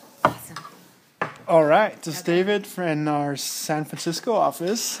All right, this is David from our San Francisco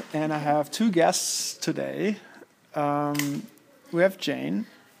office, and I have two guests today. We have Jane.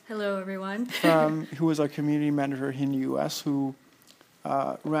 Hello, everyone. Who is our community manager here in the U.S., who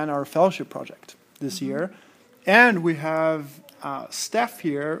ran our Fellowship project this year. And we have Steph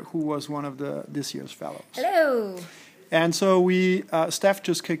here, who was one of this year's fellows. Hello. And so Steph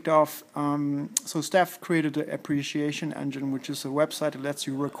just kicked off. So Steph created the Appreciation Engine, which is a website that lets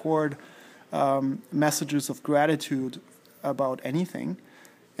you record messages of gratitude about anything.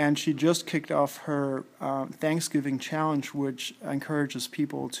 And she just kicked off her Thanksgiving challenge, which encourages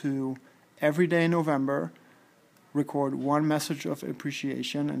people to, every day in November, record one message of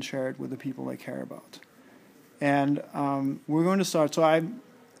appreciation and share it with the people they care about. And we're going to start. So I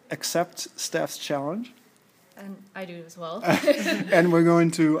accept Steph's challenge. And I do as well. And I'm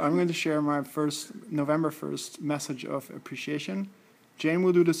going to share my November 1st message of appreciation. Jane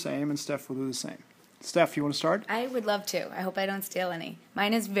will do the same, and Steph will do the same. Steph, you want to start? I would love to. I hope I don't steal any.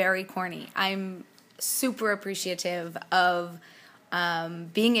 Mine is very corny. I'm super appreciative of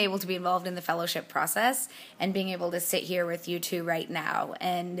being able to be involved in the fellowship process and being able to sit here with you two right now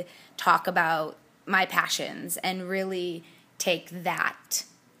and talk about my passions and really take that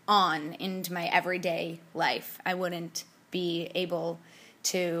on into my everyday life. I wouldn't be able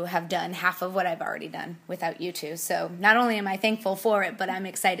to have done half of what I've already done without you two. So not only am I thankful for it, but I'm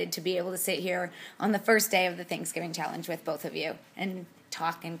excited to be able to sit here on the first day of the Thanksgiving challenge with both of you and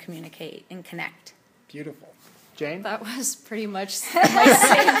talk and communicate and connect. Beautiful. Jane? That was pretty much my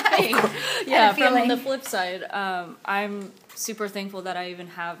same thing. Yeah, from the flip side, I'm super thankful that I even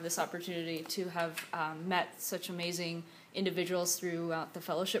have this opportunity to have met such amazing individuals throughout the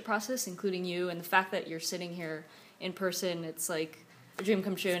fellowship process, including you, and the fact that you're sitting here in person, it's like a dream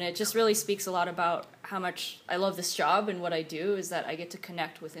come true, and it just really speaks a lot about how much I love this job, and what I do is that I get to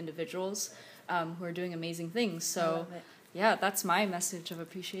connect with individuals who are doing amazing things. So yeah, that's my message of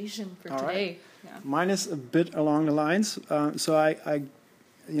appreciation for today. Right. Yeah. Mine is a bit along the lines. So I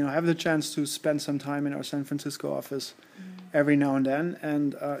have the chance to spend some time in our San Francisco office every now and then,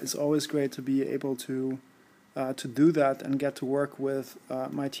 and it's always great to be able to do that and get to work with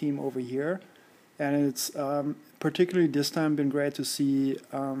my team over here. And it's particularly this time been great to see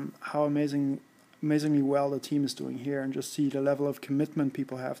how amazingly well the team is doing here, and just see the level of commitment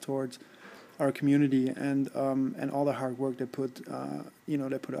people have towards our community and all the hard work they put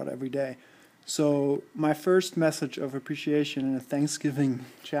out every day. So my first message of appreciation in a Thanksgiving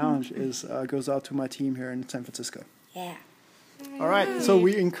challenge goes out to my team here in San Francisco. Yeah. All right. So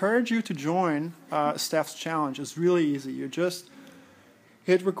we encourage you to join Steph's challenge. It's really easy. You just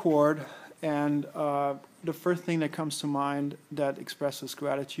hit record, and the first thing that comes to mind that expresses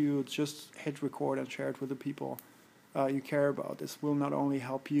gratitude, just hit record and share it with the people you care about. This will not only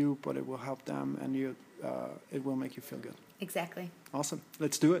help you, but it will help them, and it will make you feel good. Exactly. Awesome.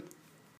 Let's do it.